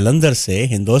से, जलंधर से,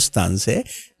 हिंदुस्तान से।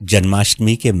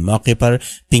 जन्माष्टमी के मौके पर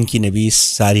पिंकी ने भी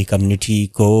सारी कम्युनिटी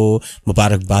को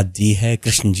मुबारकबाद दी है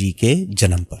कृष्ण जी के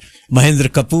जन्म पर। महेंद्र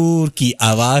कपूर की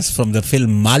आवाज फ्रॉम द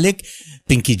फिल्म मालिक,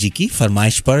 पिंकी जी की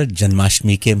फरमाइश पर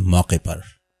जन्माष्टमी के मौके पर।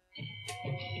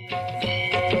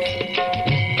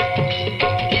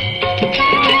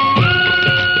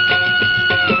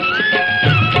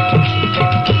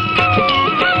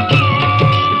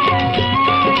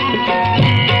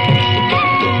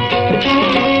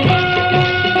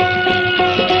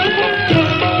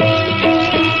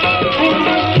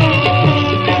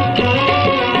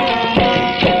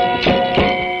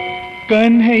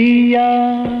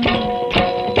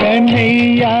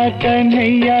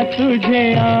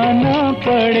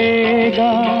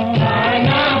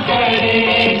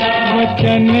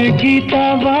 वचन गीता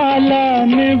वाला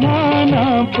निभाना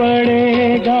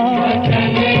पड़ेगा,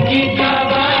 वचन गीता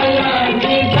वाला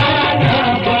निभाना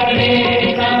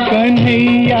पड़ेगा।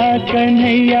 कन्हैया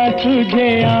कन्हैया तुझे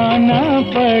आना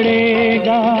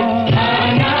पड़ेगा,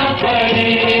 आना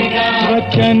पड़ेगा।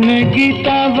 वचन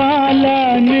गीता वाला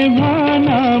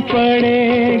निभाना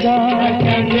पड़ेगा,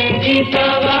 वचन गीता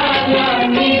वाला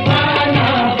निभाना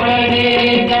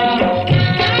पड़ेगा।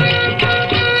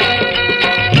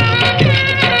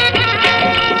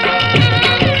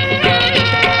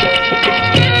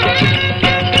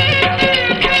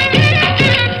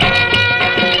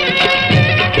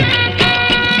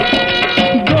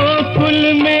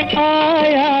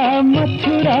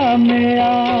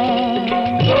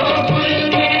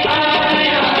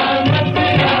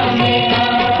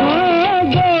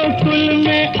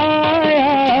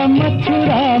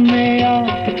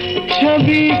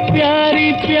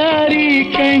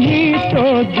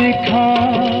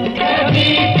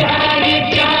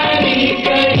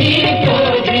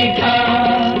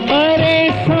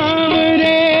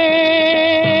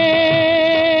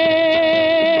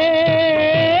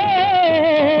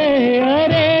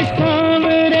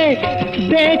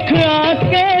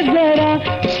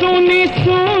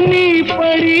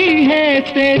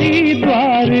 तेरी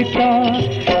द्वारका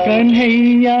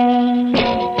कन्हैया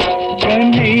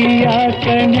कन्हैया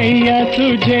कन्हैया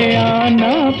तुझे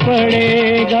आना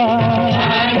पड़ेगा,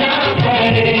 आना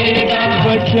पड़ेगा।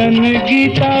 वचन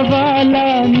गीता वाला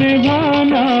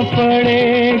निभाना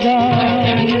पड़ेगा,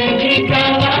 वचन गीता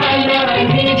वाला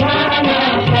निभाना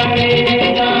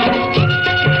पड़ेगा।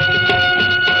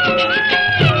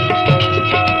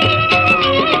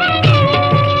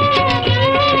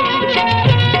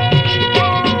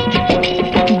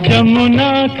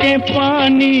 यमुना के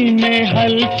पानी में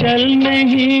हलचल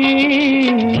नहीं,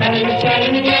 हलचल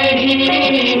नहीं,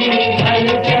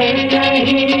 हलचल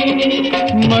नहीं।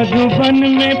 मधुबन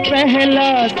में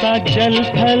पहला सा जल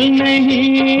थल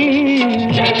नहीं,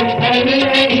 जल थल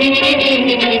नहीं,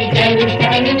 जल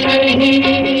थल नहीं।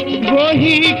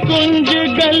 वही कुंज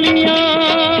गलियां,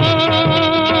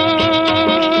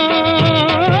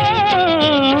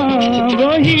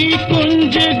 वही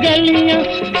कुंज गलियां,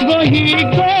 वही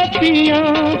गोपियां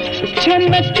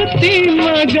छनकती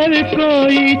मगर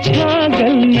कोई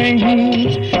छागल नहीं।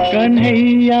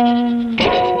 कन्हैया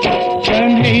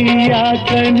कन्हैया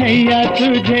कन्हैया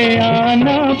तुझे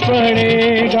आना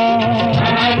पड़ेगा,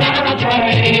 आना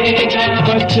पड़ेगा।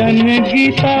 वचन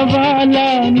गीता वाला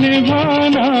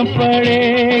निभाना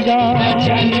पड़ेगा,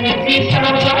 वचन गीता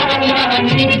वाला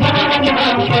निभाना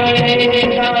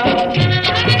पड़ेगा।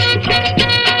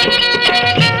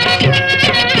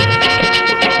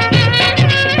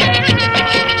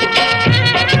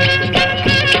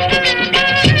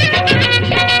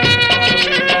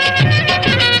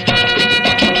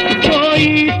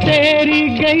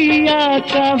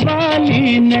 का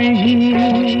वाली नहीं,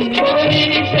 कोई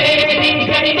तेरी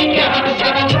गैया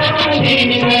का वाली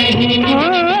नहीं।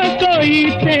 हाँ कोई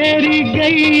तेरी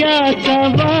गैया का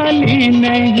वाली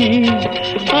नहीं,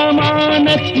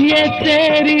 अमानत ये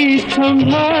तेरी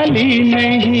संभाली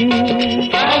नहीं,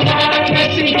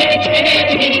 अमानत ये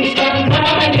तेरी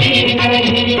संभाली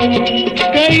नहीं।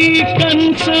 कई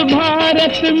कंस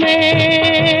भारत में,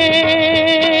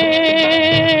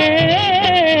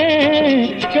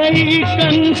 कई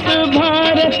कंस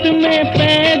भारत में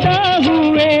पैदा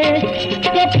हुए,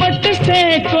 कपट से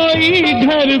कोई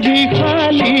घर भी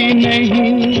खाली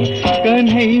नहीं।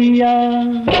 कन्हैया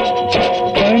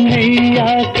कन्हैया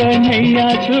कन्हैया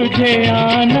तुझे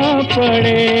आना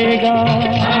पड़ेगा,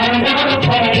 आना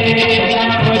पड़ेगा।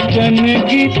 वचन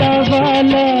गीता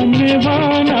वाला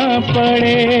निभाना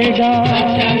पड़ेगा,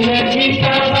 वचन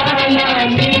गीता वाला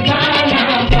निभाना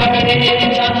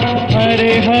पड़ेगा।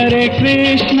 हरे हरे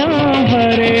कृष्णा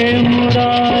हरे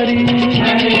मुरारी,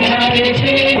 हरे हरे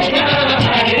कृष्णा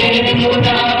हरे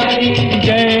मुरारी।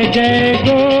 जय जय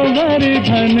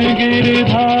गोवर्धन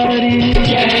गिरधारी,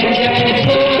 जय जय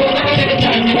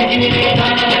गोवर्धन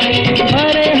गिरधारी।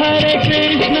 हरे हरे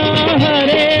कृष्णा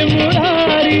हरे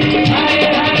मुरारी, हरे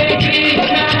हरे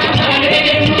कृष्णा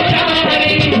हरे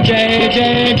मुरारी। जय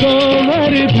जय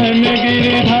गोवर्धन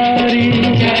गिरधारी,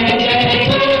 जय जय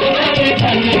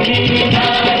गोवर्धन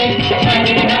गिरधारी।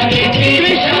 हरे हरे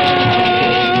कृष्णा हरे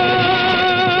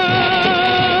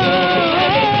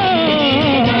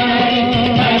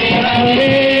हरे।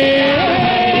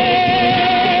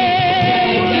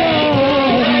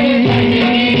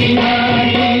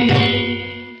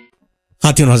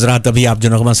 हाथियों हजरात, अभी आप जो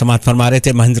नगमा समात फरमा रहे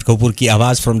थे महेंद्र कपूर की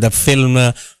आवाज फ्रॉम द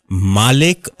फिल्म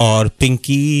मालिक और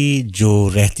पिंकी जो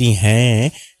रहती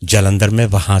हैं जालंधर में,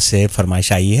 वहां से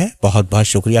फरमाइश आई है। बहुत बहुत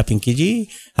शुक्रिया पिंकी जी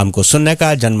हमको सुनने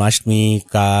का। जन्माष्टमी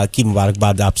का की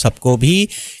मुबारकबाद आप सबको भी।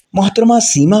 मोहतरमा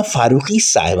सीमा फारूकी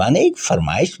साहिबा ने एक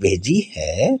फरमाइश भेजी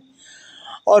है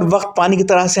और वक्त पानी की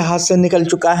तरह से हाथ से निकल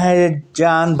चुका है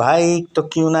जान भाई, तो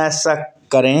क्यों ना ऐसा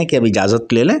करें कि अब इजाज़त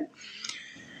ले लें।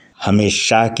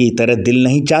 हमेशा की तरह दिल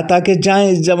नहीं चाहता कि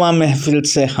जाएं इस जवां महफिल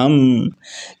से हम,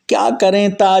 क्या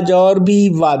करें ताज और भी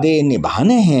वादे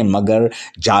निभाने हैं, मगर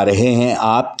जा रहे हैं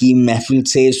आपकी महफिल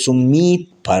से इस उम्मीद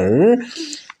पर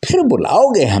फिर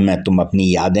बुलाओगे हमें तुम अपनी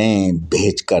यादें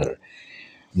भेजकर।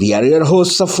 We are your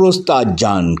host Safroz Taj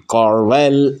जान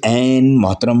कॉरवेल एंड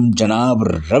मोहतरम जनाब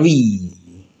रवि।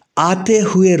 आते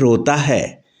हुए रोता है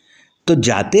तो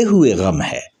जाते हुए गम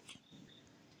है,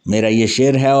 मेरा ये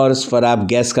शेर है और इस पर आप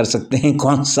गैस कर सकते हैं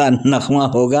कौन सा नगमा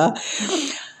होगा।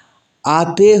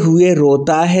 आते हुए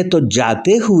रोता है तो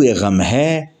जाते हुए गम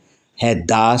है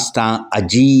दास्तां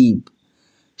अजीब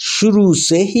शुरू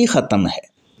से ही ख़त्म है।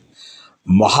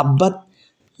 मोहब्बत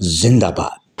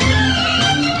जिंदाबाद।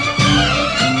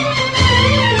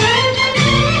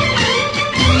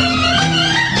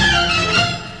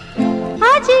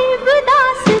 अजीब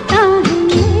दास्तां है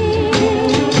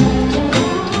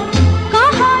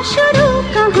कहाँ शुरू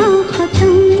कहाँ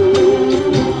खत्म,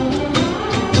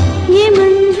 ये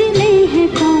मंजिलें हैं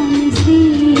कौन सी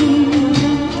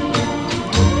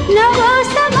न वो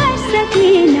समझ सके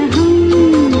न हम।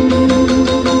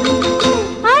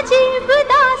 अजीब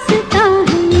दास्तां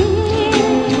है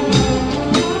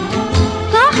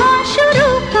कहाँ शुरू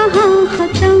कहाँ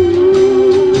खत्म,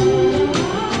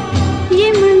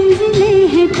 ये मंजिलें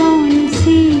हैं कौन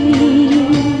सी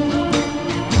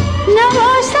न वो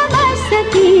समझ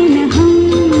सके न हम।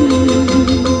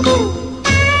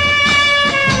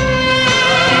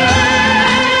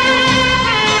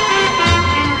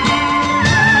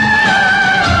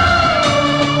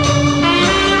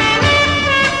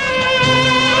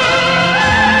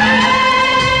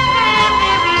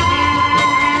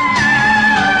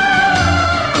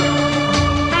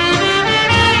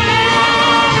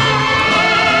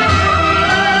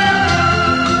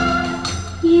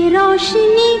 ये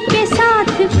रोशनी के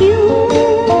साथ क्यों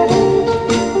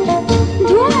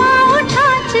धुआं उठा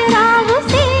चिराग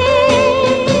से,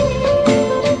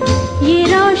 ये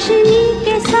रोशनी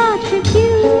के साथ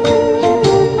क्यों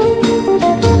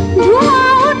धुआं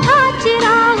उठा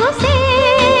चिराग से,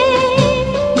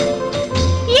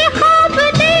 ये ख्वाब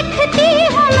देखती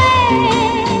हूँ मैं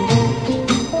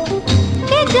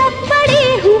कि जब पड़ी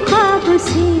हूँ ख्वाब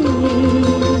से।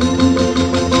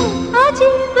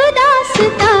 अजीब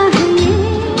दास्तां है ये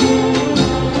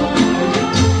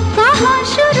कहाँ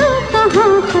शुरू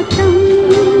कहाँ खत्म,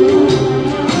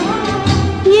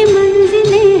 ये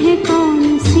मंजिलें हैं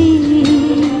कौन सी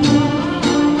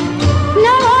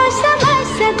न वो समझ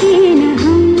सके न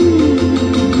हम।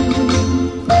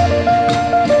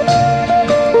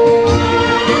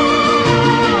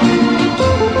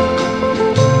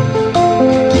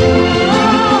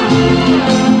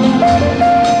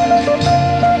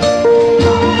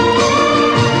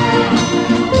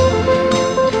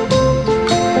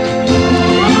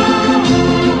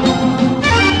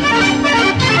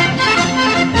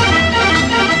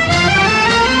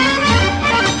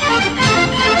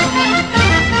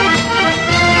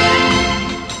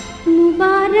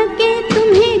 मुबारक है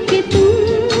तुम्हें कि तुम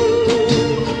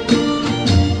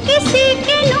किसी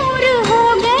के नूर हो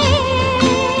गए,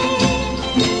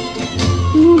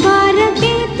 मुबारक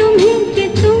है तुम्हें कि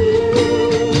तुम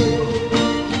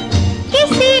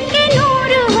किसी के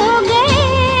नूर हो गए,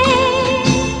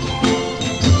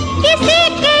 किसी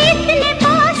के इतने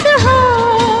पास हो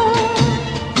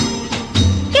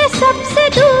कि सबसे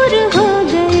दूर हो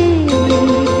गए।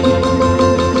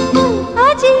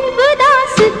 अजीब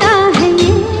दास्तां है ये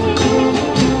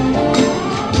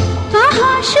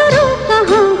कहाँ शुरू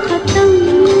कहाँ खत्म,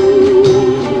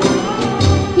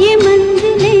 ये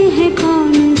मंजिलें हैं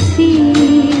कौन सी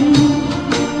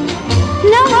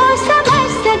न वो समझ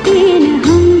सके न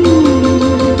हम।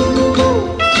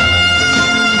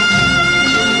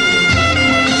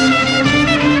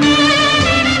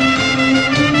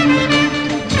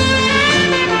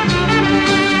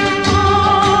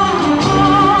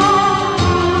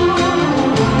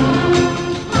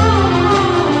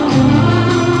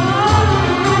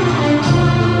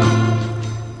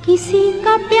 किसी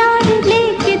का प्यार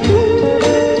लेके तुम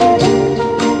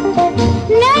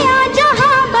नया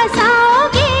जहां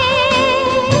बसाओगे,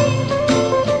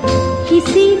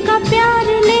 किसी का प्यार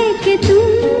लेके तुम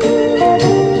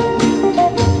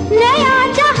नया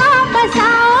जहां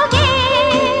बसाओगे,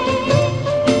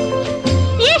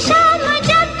 ये शाम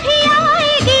जब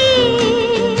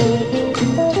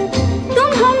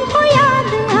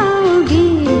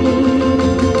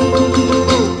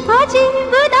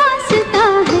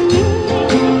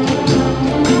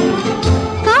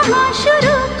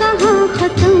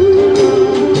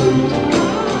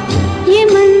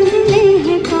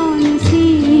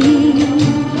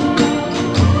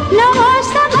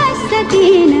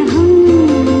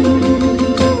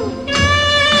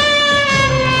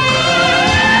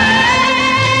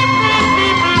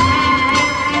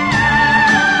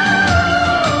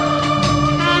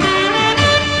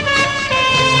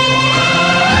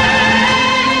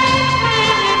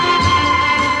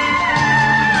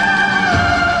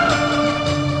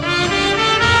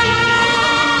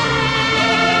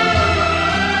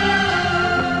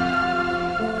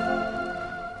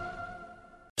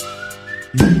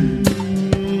ये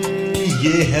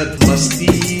है मस्ती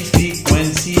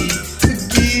फ्रीक्वेंसी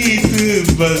गीत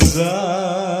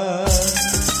बाजार।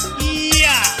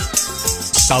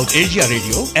 South Asia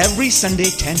Radio every Sunday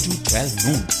 10 to 12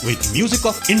 noon with music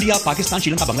of India, Pakistan,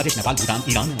 Sri Lanka, Bangladesh, Nepal, Bhutan,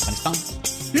 Iran and Afghanistan.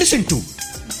 Listen to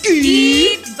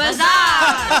Geet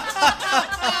Bazaar.